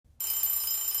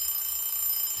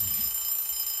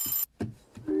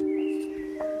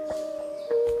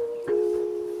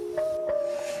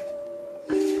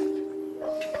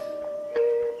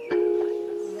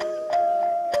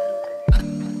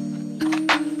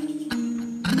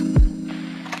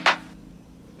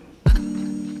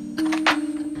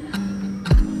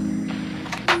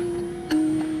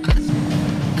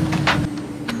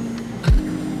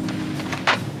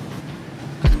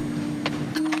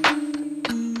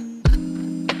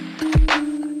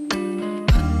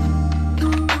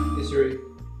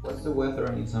What's the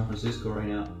weather in San Francisco right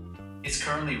now? It's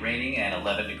currently raining at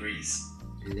 11 degrees.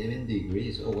 11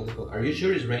 degrees? Oh, what the fuck? Are you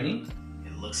sure it's raining?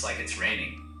 It looks like it's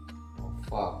raining. Oh,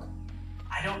 fuck.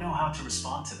 I don't know how to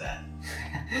respond to that.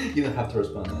 You don't have to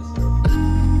respond to that.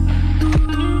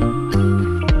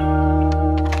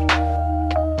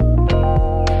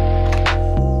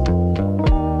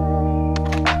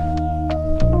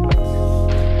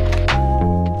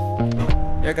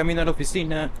 Ya camino a la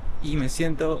oficina y me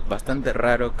siento bastante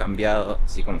raro, cambiado,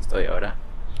 así como estoy ahora.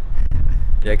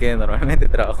 Ya que normalmente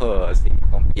trabajo así,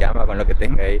 con pijama, con lo que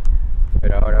tenga ahí.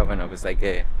 Pero ahora, bueno, pues hay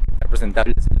que estar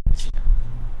presentables en la oficina.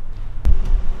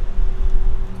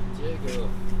 Diego.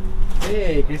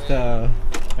 Hey, Krista.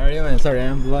 How are you, man? Sorry,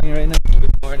 I'm vlogging right now. Good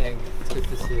morning. It's good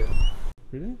to see you.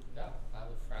 Really? Yeah, I have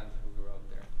a friend who grew up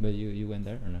there. But you went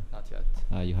there or no? Not yet.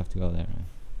 You have to go there, right?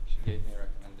 She gave me a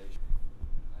recommendation.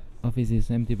 Nice. Office is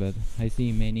empty, but I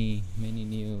see many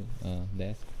new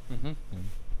desks and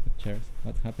chairs.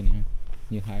 What's happening?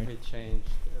 You hired? We changed,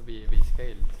 we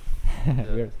scaled.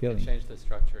 We are scaling. We changed the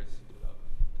structures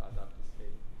to adapt the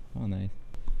scale. Oh, nice.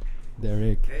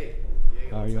 Derek. Hey,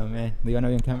 Diego, How are you, man? Do you want to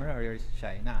be on camera or you're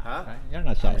shy? Nah, Huh? right? You're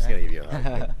not shy. I'm just gonna leave you.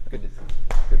 Good to see you.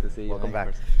 Good to see you. Welcome man.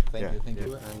 back. Thank Yeah. you, thank you.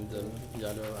 Blue and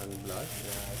yellow and black.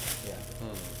 Yeah.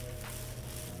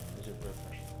 Which is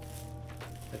perfect.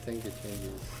 I think it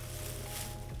changes.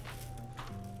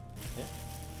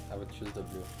 Yeah. I would choose the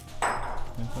blue.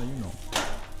 That's how you know.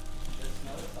 The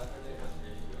snow Saturday was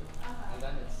really good. And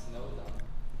then it snowed on.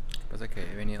 Pasa que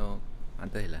he venido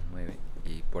antes de las 9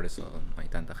 y por eso no hay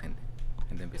tanta gente. La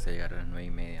gente empieza a llegar a las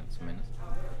 9:30 más o menos.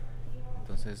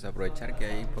 Entonces aprovechar que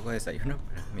hay poco desayuno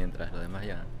mientras los demás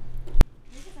llegan.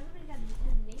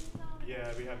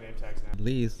 Yeah, we have name tags now.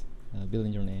 Please, build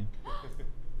in your name.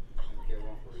 Okay,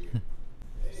 one for you.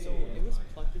 So it was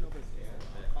plugged in over there.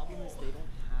 The problem is they don't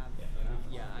have.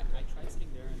 Yeah, I tried sitting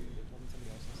there and they told me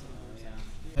somebody else was sitting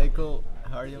there. Hey, cool.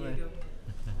 How are you, man?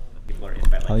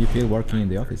 How do you feel working in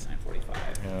the office?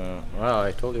 Well,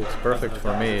 I told you it's perfect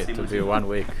for me to be 1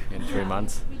 week in 3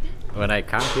 months. When I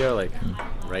come here, like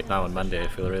right now on Monday, I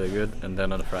feel really good, and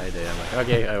then on Friday, I'm like,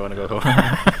 okay, I want to go home.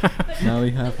 Now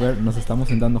we have where nos estamos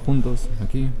sentando juntos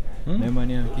aquí.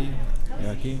 Alemania aquí y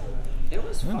aquí.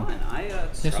 Bueno,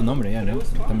 tiene su nombre ya, ¿no?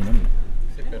 Está mi nombre.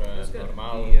 Sí, pero es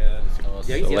normal. Estamos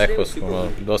lejos,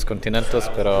 como 2 continentes,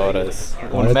 pero ahora es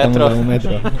Ahora 1 metro. estamos a 1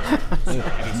 metro.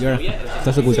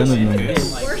 Estás ocultando el nombre.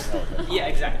 Yeah,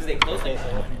 exactly. They closed it.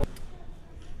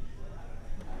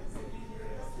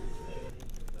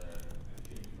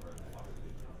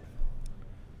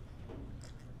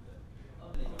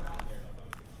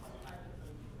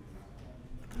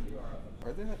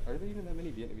 Are there even that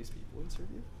many Vietnamese people in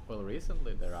Serbia? Well,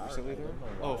 recently there are. Recently there?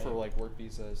 Oh, for like work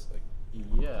visas, like.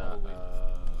 Yeah.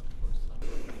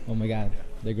 Oh my god,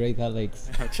 the great Alex.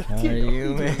 How are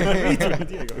you, man?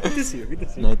 Diego, good to see you. Good to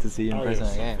see you. Nice to see you in person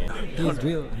again. He's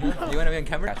real. You wanna be on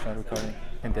camera? Casual recording.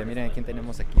 Gente, miren a quién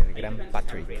tenemos aquí, el gran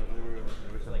Patrick.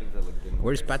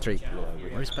 Where's Patrick?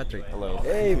 Where's Patrick? Hello.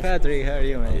 Hey Patrick, how are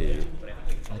you, man?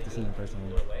 Nice to see you in person.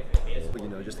 You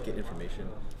know, just to get information.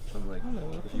 So I'm like,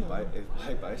 if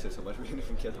I buy this, how much we can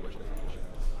get how much information?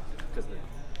 Because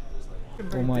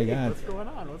Oh my god. What's going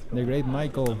on? What's The great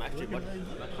Michael. I'm actually much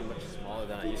smaller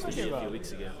than I used to be a few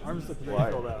weeks ago. Arms look very Why?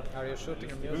 filled out. Are you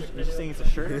shooting a music? You're just saying it's a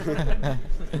shirt?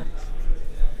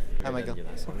 Hi Michael.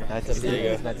 Nice to see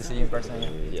you. Nice to see you in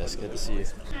person. Yes, good to see you.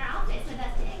 our outfit, so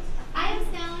that's it. I am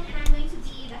Stone, and I'm going to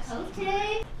be the host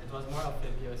today. It was more of a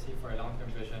POC for a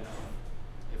long-term vision of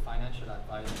a financial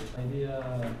advisor. The idea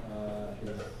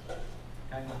is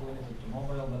kind of limited to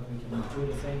mobile, but we can do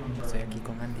the same on Estoy aquí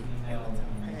con Andy.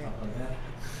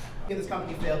 If this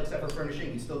company failed except for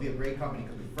furnishing, you'd still be a great company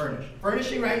because we furnish.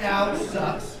 Furnishing right now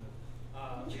sucks.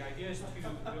 The idea is to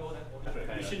build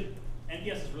we should.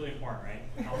 NPS is really important, right?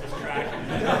 Help us track.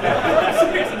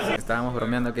 Estábamos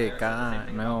bromeando que cada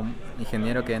nuevo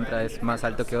ingeniero que entra es más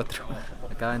alto que otro.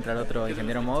 Acaba de entrar otro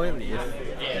ingeniero móvil y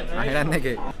es más grande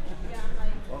que...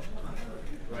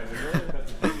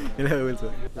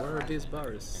 Where are these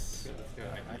bars?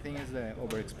 I think it's the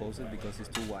overexposed because it's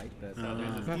too wide. But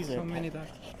These are so many that.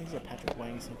 These are Patrick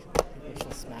Wang's. People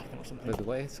still smack them or something. But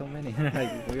why so many?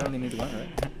 Like, we only need one,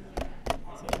 right?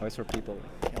 Always for people.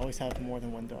 They always have more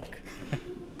than one dog.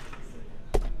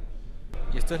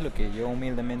 Y esto es lo que yo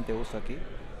humildemente uso aquí.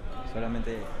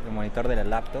 Solamente el monitor de la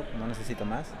laptop, no necesito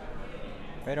más.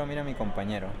 Pero mira mi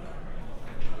compañero.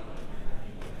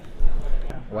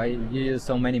 Why you use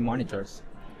so many monitors?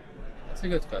 That's a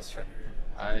good question.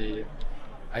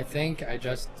 I think I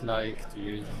just like to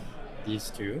use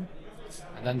these two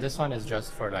And then this one is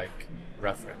just for like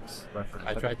reference.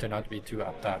 I try to not be too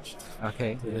attached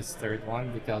Okay. to this third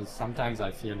one because sometimes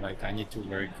I feel like I need to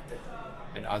work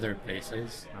in other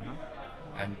places,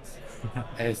 and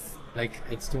it's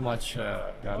too much.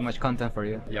 Too much content for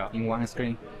you. Yeah. In one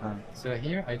screen. So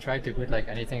here I try to put like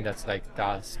anything that's like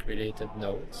task related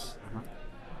notes,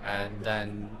 and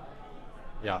then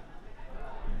yeah.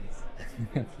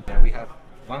 Yeah, we have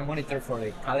one monitor for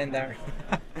the calendar,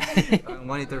 one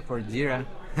monitor for Jira,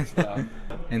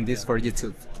 and this for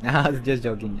YouTube. No, just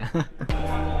joking.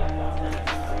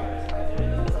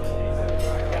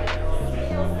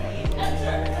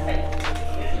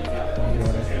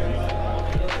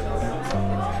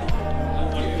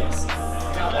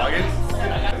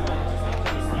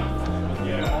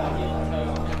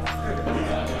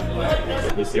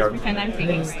 And I'm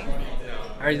thinking,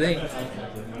 How are you doing?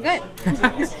 good.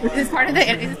 Is this part of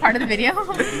the video?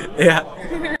 Yeah.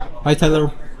 Hi Tyler,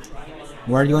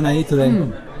 where are you gonna eat today?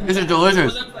 This is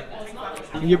delicious.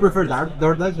 You prefer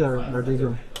DoorDash or this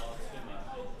one?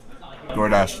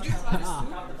 DoorDash.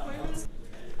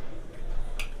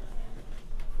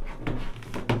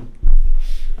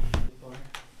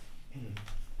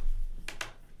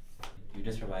 You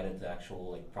just provided the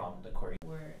actual like prompt, the query.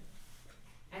 Or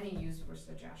any user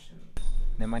suggestion.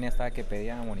 Nemanja estaba que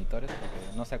pedía monitores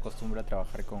porque no se acostumbra a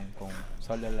trabajar con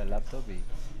solo la laptop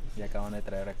y acaban de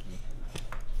traer aquí.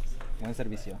 Buen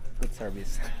servicio, good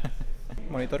service.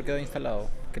 Monitor quedó instalado,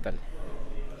 ¿qué tal?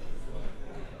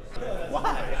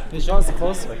 Hey, show us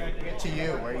closer. To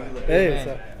you, where you look.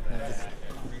 Hey,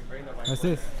 what's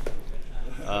this?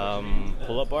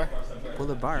 Pull-up bar.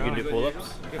 Pull up bar. You can do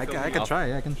pull-ups. I can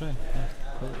try. I can try.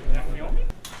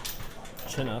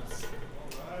 Chin-ups.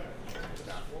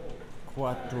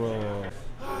 Cuatro.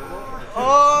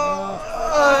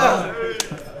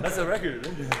 That's a record.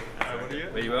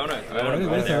 Wait, you want it?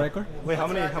 What is the record? Wait, how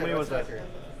many was that?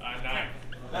 9.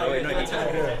 Oh, wait, no, you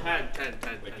 10.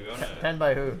 10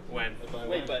 by who? When?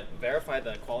 Wait, but verify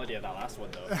the quality of that last one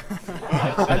though.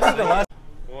 I think the last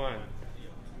 1.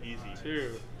 Easy.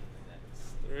 2.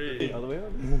 3. All the way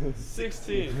up?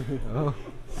 16. Oh,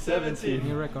 17.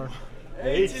 new record.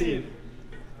 18.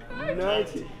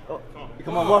 19. Oh,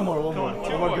 come on, one more. One more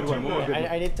good one. One more good one.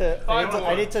 I need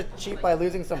to cheat by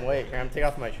losing some weight. Here, I'm taking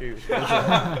off my shoes.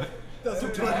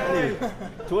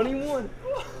 21.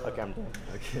 Okay, I'm done.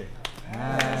 Okay.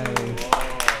 Nice.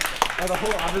 Oh, the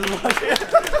whole office is watching.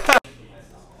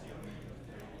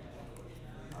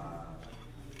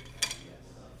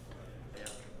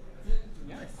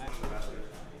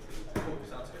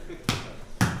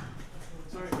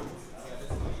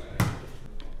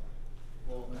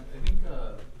 Well, I think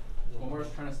when we're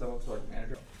trying to step up to our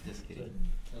manager. Just kidding.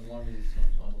 As long as it's not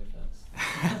OnlyFans.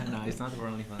 No, it's not for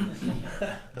OnlyFans.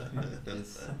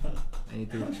 I need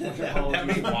to.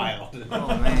 That'd be wild. Oh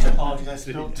man. Apologize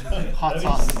to hot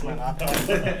sauce.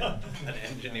 An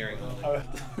engineering.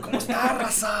 ¿Cómo está,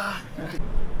 raza?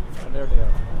 There they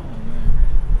are.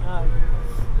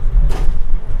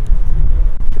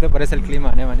 ¿Qué te parece el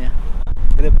clima, Nemanja?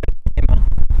 ¿Qué te parece el clima?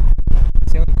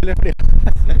 Sí, un culo frío.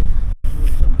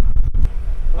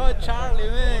 Oh, Charlie,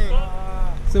 man.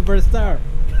 Superstar.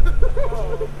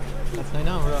 That's my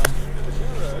number, bro.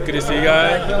 Good to see you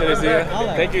guys. Good to see you.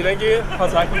 Thank you.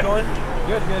 How's hiking going?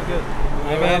 Good.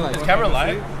 Hey man, is camera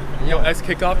live? Yo, X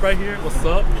kickoff right here. What's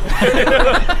up?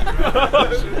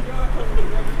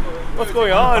 What's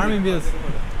going on? Farming views.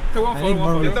 I need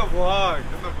more Get the vlog.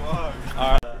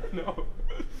 Alright. No.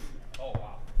 Oh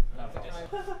wow.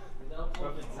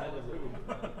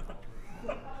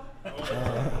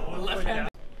 Left hand.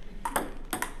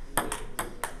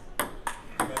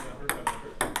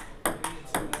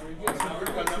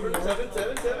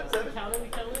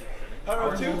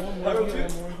 Power 2. Power 2.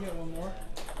 One more.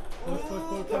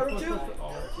 Power 2.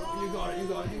 You got it.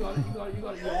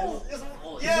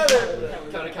 Yeah.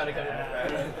 Count it.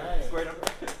 Square number.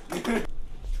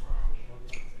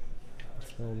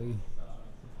 Slowly.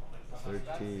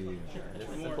 13. This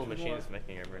simple machine is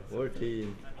making everything.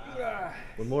 14.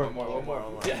 One more.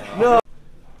 No.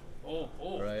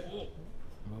 All right.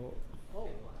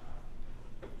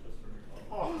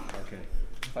 Okay.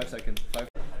 5 seconds. 5.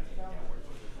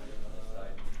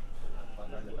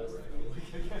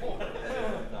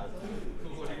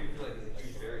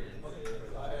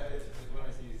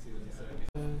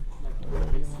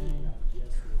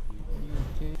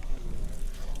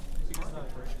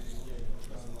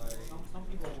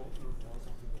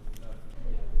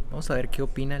 Vamos a ver qué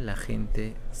opina la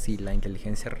gente si la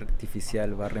inteligencia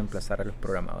artificial va a reemplazar a los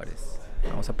programadores.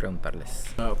 Vamos a preguntarles.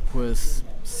 Pues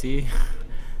sí,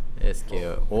 es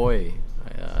que hoy,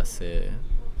 hace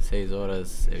 6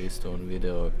 horas he visto un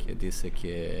video que dice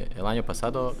que el año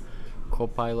pasado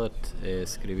Copilot he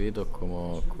escribido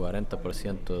como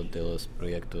 40% de los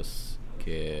proyectos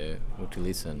que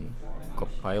utilizan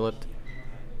Copilot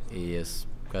y es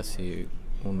casi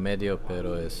un medio,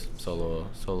 pero es solo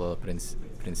al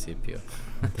principio.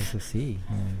 Entonces sí.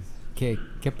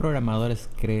 ¿Qué programadores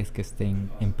crees que estén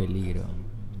en peligro?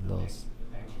 ¿Los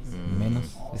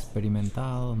menos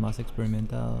experimentados, más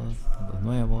experimentados, los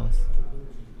nuevos?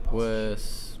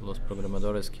 Pues los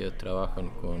programadores que trabajan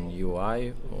con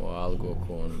UI o algo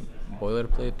con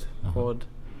boilerplate code.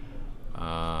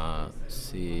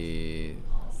 Si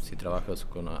trabajas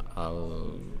con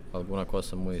alguna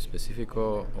cosa muy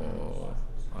específico o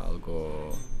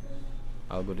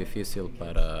algo difícil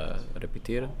para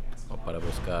repetir o para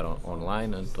buscar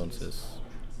online, entonces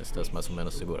estás más o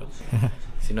menos seguro.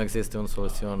 Si no existe una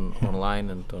solución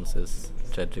online, entonces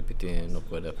ChatGPT no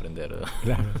puede aprender.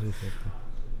 Claro, sí, es cierto.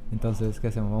 Entonces, ¿qué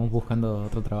hacemos? ¿Vamos buscando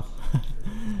otro trabajo?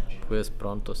 Pues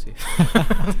pronto sí.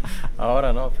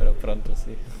 Ahora no, pero pronto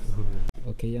sí.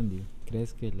 Ok, Andy,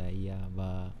 ¿crees que la IA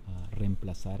va a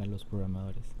reemplazar a los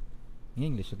programadores? In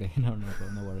English, okay? No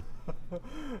worry.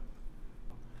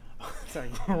 Sorry.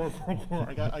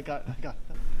 I got.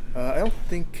 I don't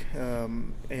think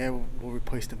AI will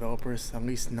replace developers, at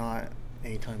least not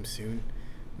anytime soon.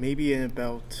 Maybe in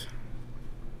about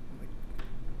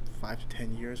 5 to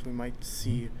 10 years, we might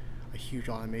see a huge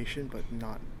automation, but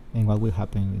not. And what will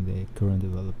happen in the current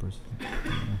developers?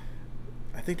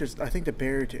 I think the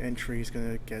barrier to entry is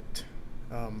going to get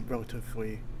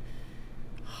relatively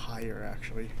higher,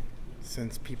 actually,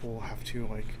 since people have to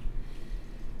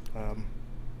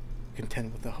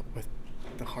contend with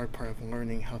the hard part of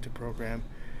learning how to program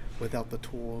without the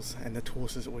tools, and the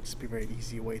tools would just be a very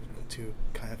easy way to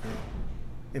kind of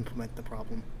implement the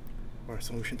problem or a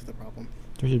solution to the problem.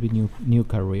 There should be new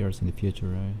careers in the future,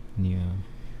 right?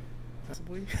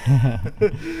 Possibly.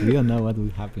 We don't know what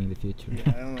will happen in the future. Yeah,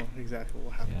 I don't know exactly what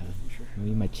will happen in the future.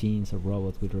 Maybe machines or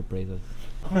robots will replace us.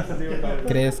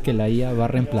 ¿Crees que la IA va a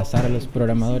reemplazar a los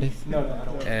programadores?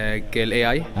 ¿Que el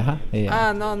AI? Ajá.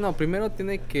 No. Primero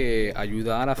tiene que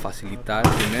ayudar a facilitar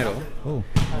primero.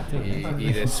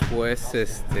 Y después,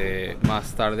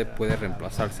 más tarde puede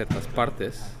reemplazar ciertas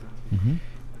partes.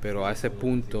 Pero a ese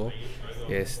punto,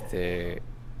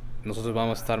 nosotros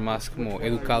vamos a estar más como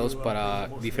educados para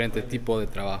diferentes tipos de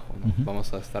trabajo, ¿no?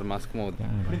 Vamos a estar más como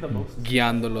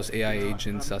guiando los AI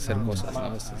agents a hacer cosas,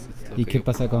 ¿no? ¿Y qué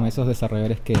pasa con esos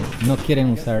desarrolladores que no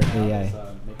quieren usar AI?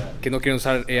 Que no quieren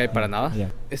usar AI para nada.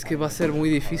 Es que va a ser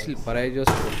muy difícil para ellos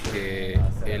porque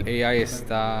el AI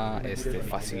está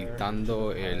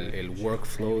facilitando el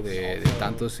workflow de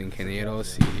tantos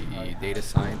ingenieros y data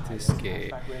scientists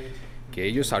que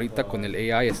ellos ahorita con el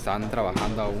AI están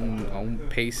trabajando a un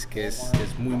pace que es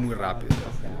muy rápido.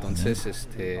 Entonces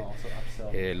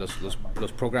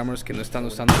los programmers que no están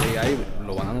usando AI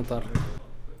lo van a notar.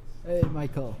 Hey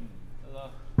Michael.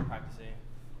 Hello. Practicing.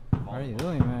 What are you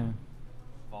doing, man?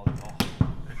 Volleyball.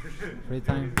 Free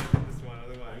time? This one,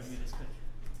 otherwise.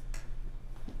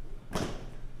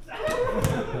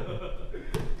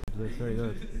 Looks very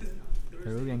good.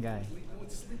 Peruvian guy.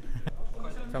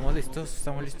 Estamos listos,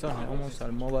 nos vamos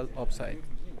al mobile upside.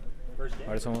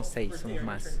 Ahora somos 6, somos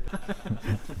más.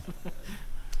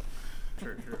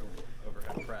 True.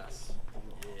 Overhead press.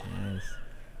 Nice.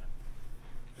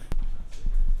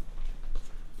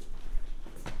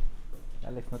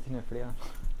 Alex no tiene frío.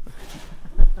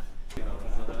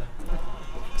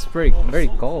 It's very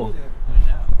cold.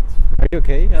 Are you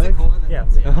okay, Alex? Yeah.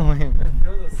 Oh man.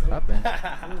 What's happened?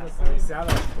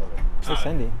 So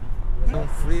Sandy. Un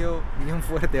frío bien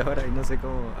fuerte ahora y no sé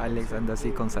cómo Alex anda así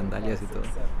con sandalias y todo.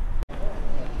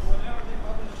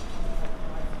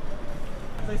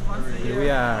 Here we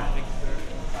are.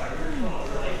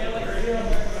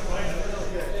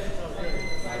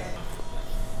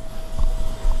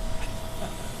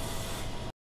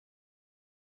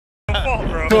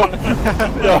 Bro.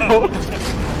 No.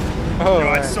 Oh,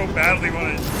 I so badly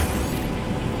wanted.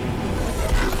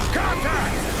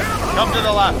 Come to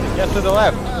the left. Get to the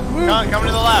left. Come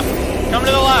to the left. Come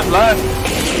to the left.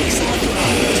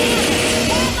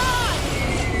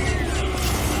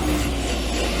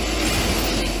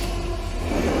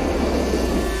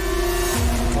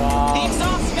 Wow. The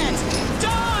exhaust vent.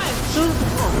 Dodge! Do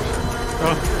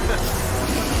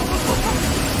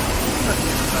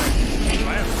I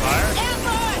have fire?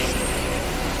 Ambush!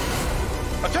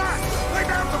 Attack! They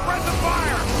have suppressive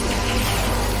fire!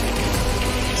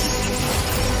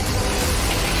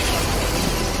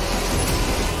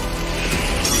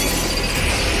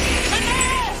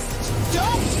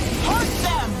 Don't hurt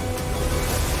them!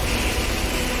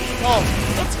 Oh,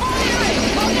 it's firing!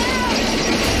 Look out!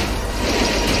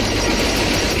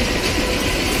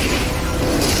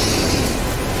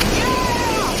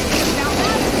 Yeah! Now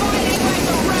that's fighting like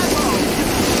a rebel!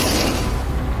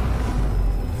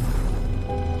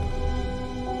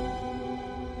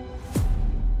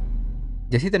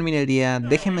 Y así termina el día.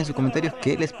 Déjenme en sus comentarios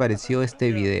qué les pareció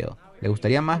este video. ¿Les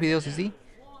gustaría más videos así?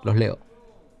 Los leo.